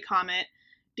Great Comet,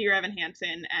 Dear Evan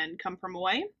Hansen, and Come From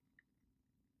Away.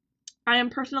 I am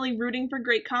personally rooting for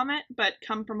Great Comet, but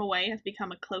Come From Away has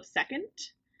become a close second.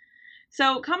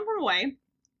 So Come From Away,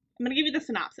 I'm going to give you the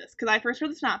synopsis, because I first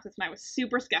heard the synopsis and I was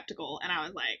super skeptical, and I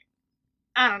was like,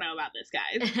 I don't know about this,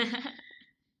 guys.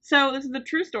 So this is a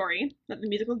true story that the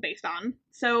musical is based on.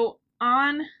 So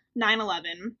on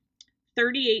 9/11,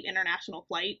 38 international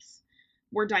flights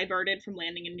were diverted from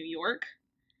landing in New York,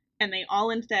 and they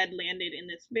all instead landed in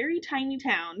this very tiny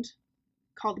town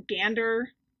called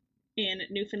Gander in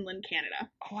Newfoundland, Canada.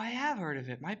 Oh, I have heard of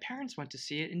it. My parents went to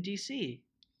see it in D.C.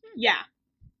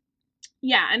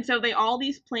 Yeah, and so all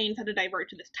these planes had to divert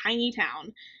to this tiny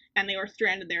town, and they were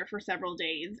stranded there for several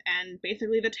days, and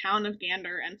basically the town of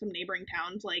Gander and some neighboring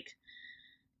towns, like,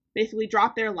 basically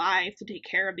dropped their lives to take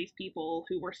care of these people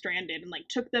who were stranded, and, like,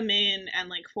 took them in and,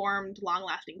 like, formed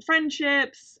long-lasting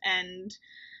friendships, and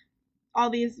all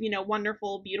these,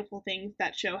 wonderful, beautiful things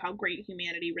that show how great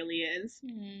humanity really is.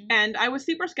 And I was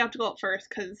super skeptical at first,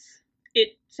 because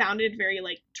it sounded very,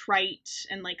 like, trite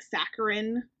and, like,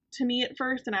 saccharine to me at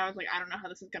first, and I was like, I don't know how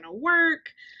this is gonna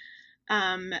work.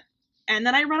 And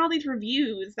then I read all these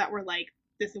reviews that were like,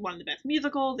 this is one of the best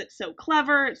musicals, it's so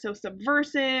clever, it's so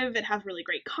subversive, it has really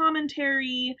great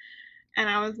commentary, and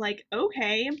I was like,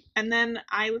 okay. And then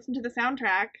I listened to the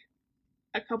soundtrack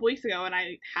a couple weeks ago, and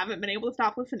I haven't been able to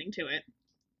stop listening to it.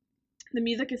 The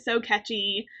music is so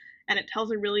catchy, and it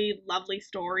tells a really lovely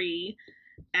story,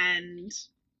 and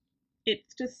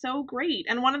it's just so great.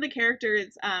 And one of the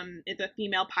characters is a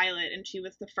female pilot, and she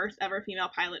was the first ever female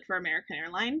pilot for American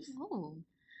Airlines. Oh.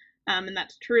 And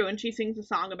that's true, and she sings a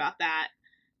song about that.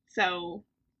 So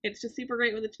it's just super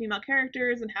great with its female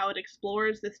characters and how it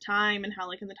explores this time and how,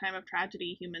 like, in the time of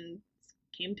tragedy, humans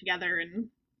came together and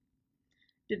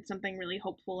did something really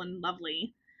hopeful and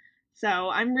lovely. So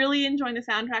I'm really enjoying the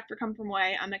soundtrack for Come From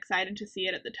Away. I'm excited to see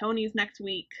it at the Tonys next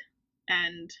week,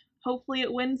 and hopefully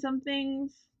it wins some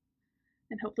things,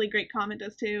 and hopefully Great Comet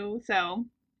does too. So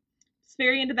just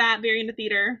very into that, very into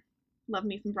theater. Love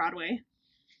me some Broadway.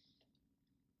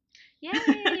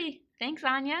 Yay! Thanks,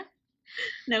 Anya.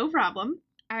 No problem.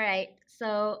 All right.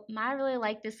 So my really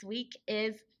like this week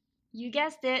is, you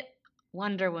guessed it,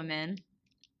 Wonder Woman.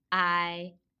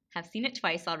 I have seen it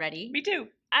twice already. Me too.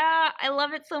 I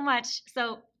love it so much.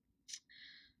 So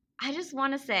I just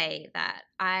want to say that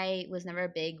I was never a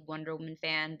big Wonder Woman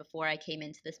fan before I came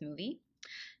into this movie.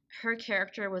 Her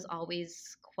character was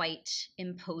always quite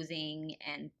imposing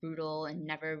and brutal and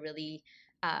never really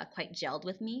quite gelled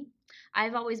with me.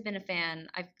 I've always been a fan,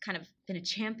 I've kind of been a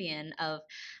champion of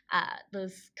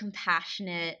those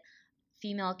compassionate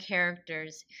female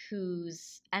characters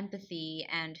whose empathy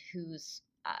and whose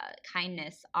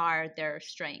kindness are their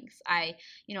strengths. I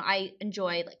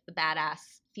enjoy like the badass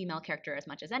female character as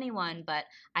much as anyone, but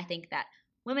I think that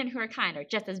women who are kind are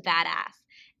just as badass.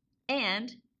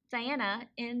 And Diana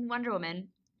in Wonder Woman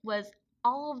was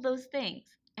all of those things.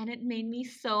 And it made me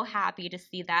so happy to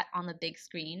see that on the big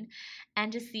screen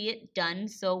and to see it done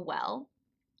so well.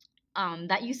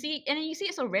 That you see, and you see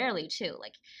it so rarely too.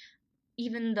 Like,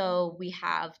 even though we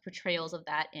have portrayals of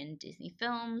that in Disney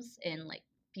films, in like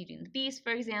Beauty and the Beast,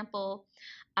 for example,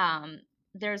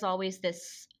 there's always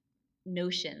this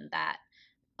notion that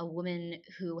a woman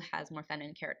who has more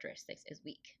feminine characteristics is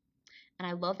weak. And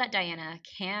I love that Diana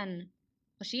can,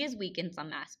 well, she is weak in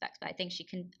some aspects, but I think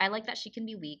I like that she can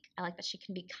be weak. I like that she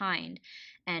can be kind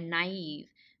and naive,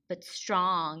 but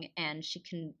strong, and she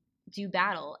can do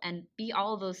battle and be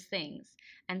all those things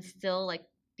and still like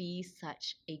be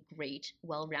such a great,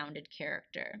 well-rounded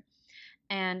character.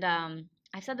 And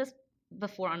I've said this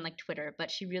before on like Twitter,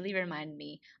 but she really reminded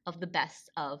me of the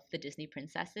best of the Disney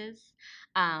princesses.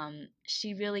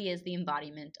 She really is the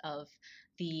embodiment of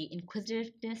the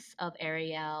inquisitiveness of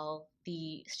Ariel,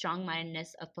 the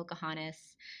strong-mindedness of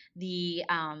Pocahontas, the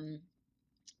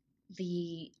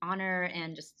honor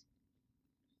and just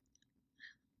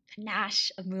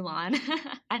panache of Mulan.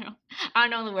 I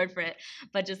don't know the word for it,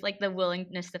 but just like the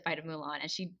willingness to fight of Mulan,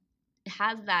 and she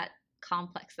has that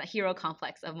complex, that hero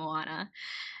complex of Moana,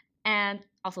 and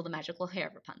also the magical hair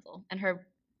of Rapunzel. And her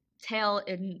tale,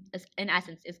 in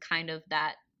essence, is kind of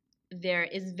that. There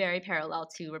is very parallel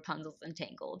to Rapunzel's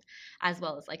Entangled, as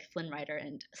well as like Flynn Rider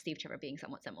and Steve Trevor being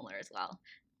somewhat similar as well.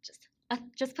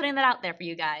 Just putting that out there for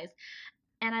you guys.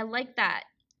 And I like that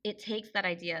it takes that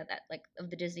idea that like of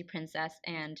the Disney princess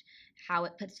and how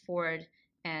it puts forward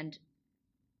and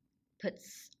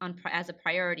puts on as a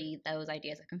priority those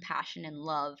ideas of compassion and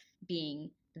love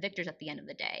being the victors at the end of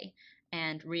the day,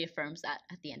 and reaffirms that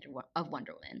at the end of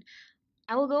Wonder Woman.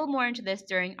 I will go more into this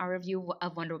during our review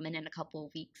of Wonder Woman in a couple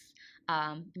of weeks.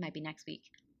 It might be next week.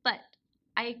 But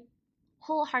I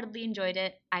wholeheartedly enjoyed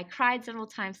it. I cried several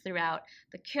times throughout.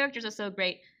 The characters are so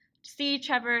great. Steve,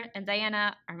 Trevor, and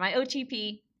Diana are my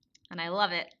OTP, and I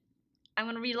love it. I'm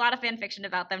going to read a lot of fan fiction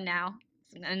about them now.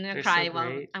 I'm going to cry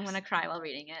while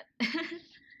reading it.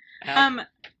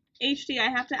 HD, I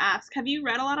have to ask, have you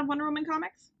read a lot of Wonder Woman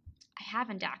comics? I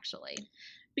haven't actually.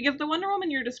 Because the Wonder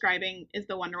Woman you're describing is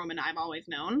the Wonder Woman I've always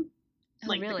known. Oh,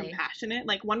 like, really? The compassionate.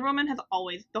 Like, Wonder Woman has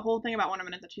always, the whole thing about Wonder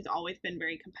Woman is that she's always been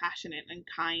very compassionate and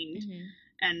kind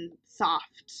and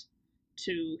soft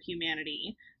to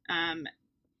humanity.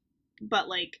 But,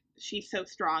 like, she's so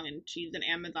strong, and she's an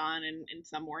Amazon, and in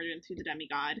some origins she's a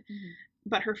demigod.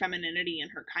 But her femininity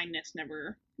and her kindness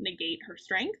never negate her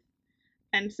strength.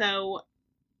 And so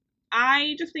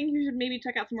I just think you should maybe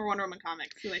check out some more Wonder Woman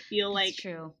comics, because I feel like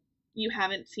true. You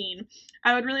haven't seen.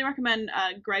 I would really recommend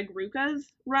Greg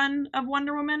Rucka's run of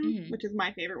Wonder Woman, which is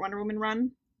my favorite Wonder Woman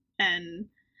run, and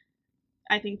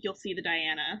I think you'll see the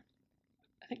Diana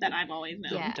that I've always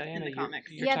known Diana, in the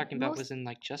comics. You're talking about was in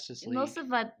like Justice League. Most of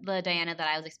the Diana that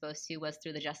I was exposed to was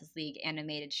through the Justice League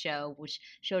animated show, which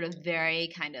showed a very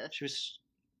kind of. She was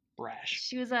brash.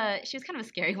 She was kind of a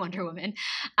scary Wonder Woman.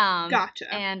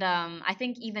 Gotcha. And I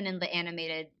think even in the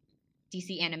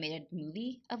DC animated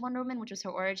movie of Wonder Woman, which was her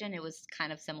origin, it was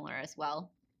kind of similar as well.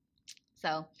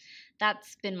 So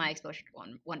that's been my exposure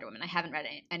to Wonder Woman. I haven't read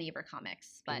any of her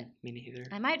comics, but me neither.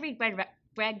 I might read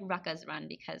Greg Rucka's run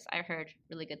because I heard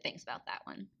really good things about that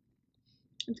one.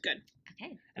 It's good.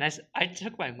 Okay. And I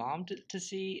took my mom to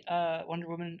see Wonder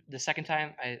Woman the second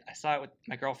time. I saw it with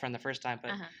my girlfriend the first time,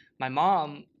 but my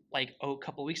mom, like, a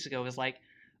couple weeks ago, was like,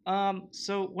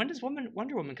 so when does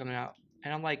Wonder Woman coming out?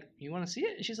 And I'm like, you want to see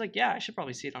it? And she's like, yeah, I should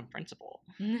probably see it on principle.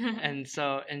 And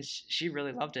she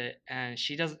really loved it. And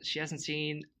she hasn't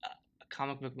seen a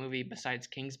comic book movie besides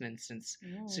Kingsman since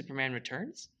Superman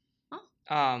Returns.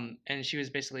 And she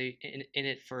was basically in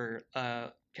it for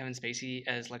Kevin Spacey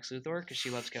as Lex Luthor, because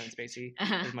she loves Kevin Spacey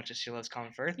as much as she loves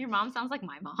Colin Firth. Your mom sounds like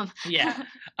my mom. Yeah.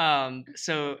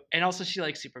 So, and also she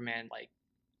likes Superman. Like,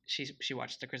 she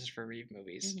watched the Christopher Reeve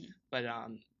movies. But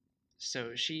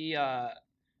so she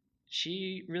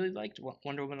she really liked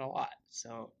Wonder Woman a lot.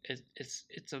 So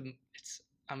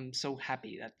I'm so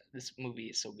happy that this movie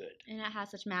is so good. And it has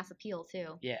such mass appeal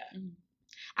too. Yeah. Mhm.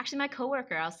 Actually, my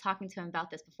coworker, I was talking to him about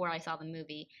this before I saw the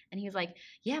movie, and he was like,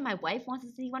 "Yeah, my wife wants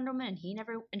to see Wonder Woman,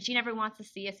 and she never wants to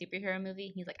see a superhero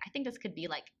movie." He's like, "I think this could be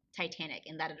like Titanic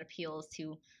in that it appeals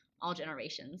to all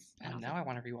generations." And Now I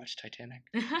want to rewatch Titanic.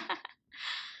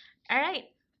 All right,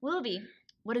 Willoughby,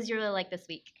 what did you really like this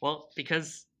week? Well,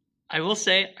 because I will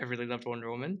say I really loved Wonder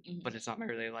Woman, but it's not my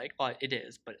really like. Well, it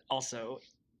is, but also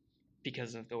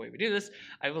because of the way we do this,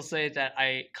 I will say that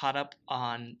I caught up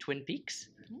on Twin Peaks.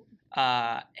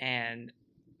 And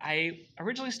I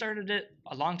originally started it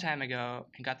a long time ago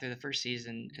and got through the first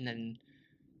season, and then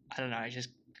I don't know,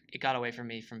 it got away from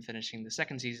me from finishing the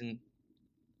second season.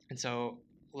 And so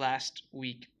last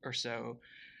week or so,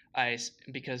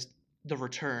 because the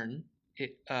return,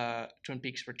 Twin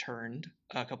Peaks returned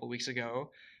a couple weeks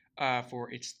ago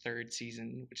for its third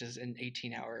season, which is an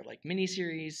 18-hour like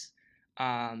miniseries.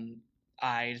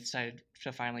 I decided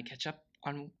to finally catch up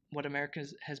on what America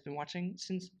has been watching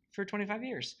for 25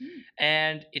 years.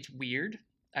 And it's weird.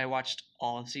 I watched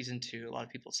all of season 2. A lot of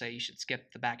people say you should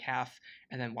skip the back half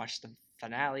and then watch the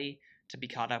finale to be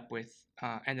caught up with,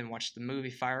 and then watch the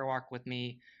movie Firewalk with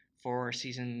me for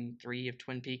season 3 of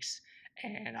Twin Peaks.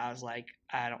 And I was like,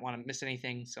 I don't want to miss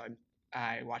anything, so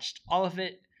I watched all of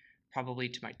it, probably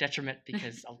to my detriment,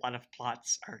 because a lot of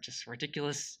plots are just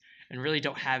ridiculous and really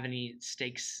don't have any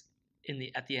stakes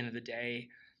at the end of the day.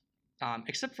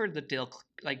 Except for the Dale,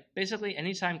 like basically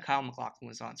anytime Kyle MacLachlan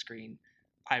was on screen,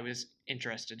 I was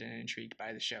interested and intrigued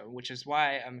by the show, which is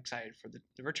why I'm excited for the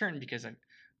return, because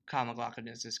Kyle MacLachlan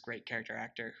is this great character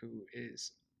actor who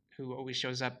always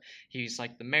shows up. He's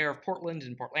like the mayor of Portland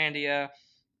in Portlandia.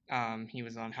 He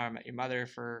was on How I Met Your Mother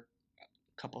for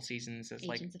a couple seasons as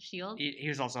Agents of S.H.I.E.L.D. He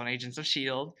was also on Agents of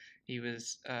S.H.I.E.L.D. He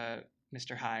was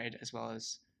Mr. Hyde, as well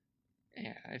as,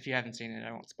 yeah, if you haven't seen it,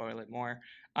 I won't spoil it more.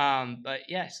 But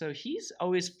yeah, so he's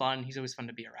always fun. He's always fun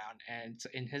to be around. And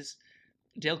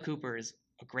Dale Cooper is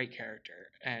a great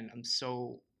character. And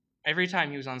every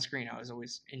time he was on screen, I was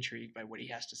always intrigued by what he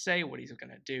has to say, what he's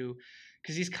going to do.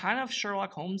 Because he's kind of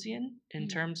Sherlock Holmesian in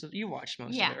terms of, you watched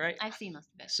most of it, right? I've seen most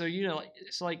of it. So,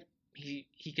 it's like he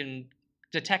can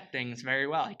detect things very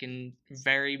well. He can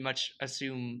very much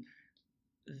assume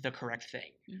the correct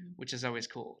thing, which is always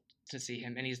cool to see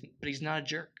him. And he's not a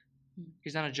jerk.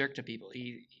 He's not a jerk to people.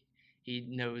 He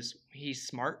knows he's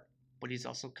smart, but he's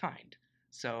also kind.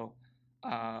 So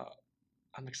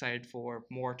I'm excited for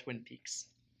more Twin Peaks.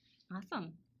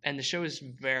 Awesome. And the show is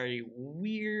very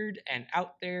weird and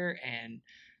out there and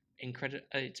incredible.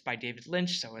 It's by David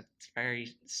Lynch, so it's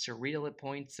very surreal at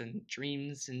points and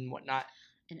dreams and whatnot.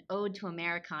 An ode to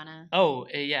Americana. Oh,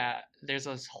 yeah. There's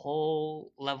this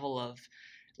whole level of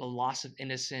the loss of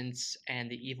innocence and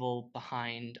the evil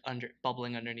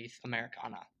bubbling underneath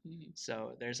Americana.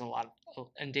 So there's a lot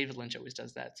and David Lynch always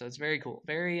does that. So it's very cool,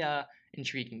 very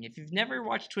intriguing. If you've never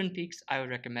watched Twin Peaks, I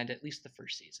would recommend at least the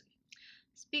first season.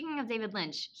 Speaking of David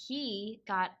Lynch, he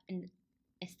got a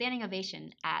standing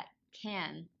ovation at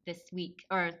Cannes this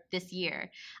year,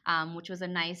 which was a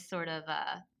nice sort of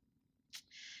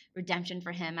redemption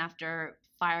for him after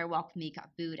Firewalk with Me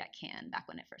got booed at Cannes back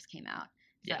when it first came out.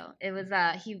 So it was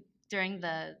during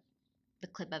the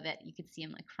clip of it, you could see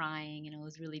him like crying, and it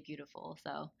was really beautiful.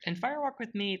 So, and Firewalk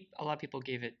with Me, a lot of people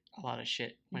gave it a lot of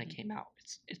shit when it came out.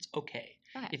 It's okay.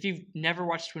 If you've never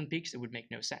watched Twin Peaks, it would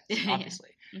make no sense.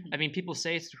 Obviously, I mean, people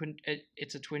say it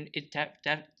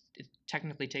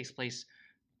technically takes place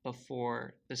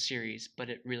before the series, but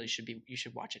it really you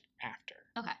should watch it after.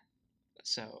 Okay.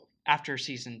 So after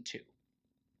season 2.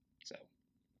 So.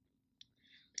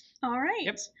 All right.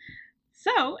 Yep.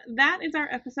 So that is our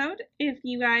episode. If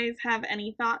you guys have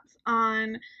any thoughts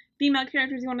on female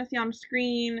characters you want to see on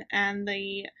screen and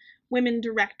the women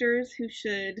directors who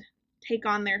should take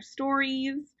on their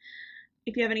stories,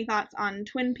 if you have any thoughts on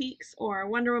Twin Peaks or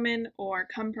Wonder Woman or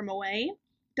Come From Away,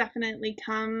 definitely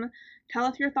come tell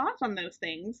us your thoughts on those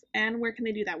things. And where can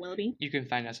they do that, Willoughby? You can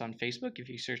find us on Facebook if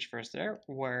you search for us there.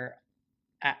 We're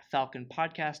at Falcon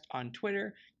Podcast on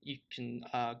Twitter. You can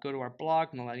go to our blog,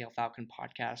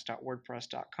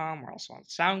 millennialfalconpodcast.wordpress.com. We're also on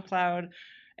SoundCloud,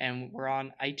 and we're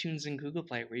on iTunes and Google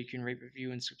Play, where you can rate,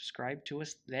 review, and subscribe to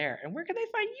us there. And where can they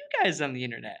find you guys on the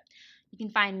internet? You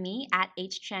can find me at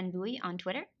HChanbui on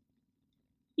Twitter.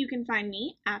 You can find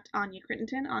me at Anya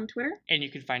Crittenton on Twitter. And you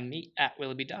can find me at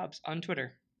Willoughby Dobbs on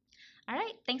Twitter. All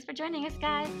right. Thanks for joining us,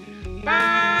 guys.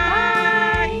 Bye!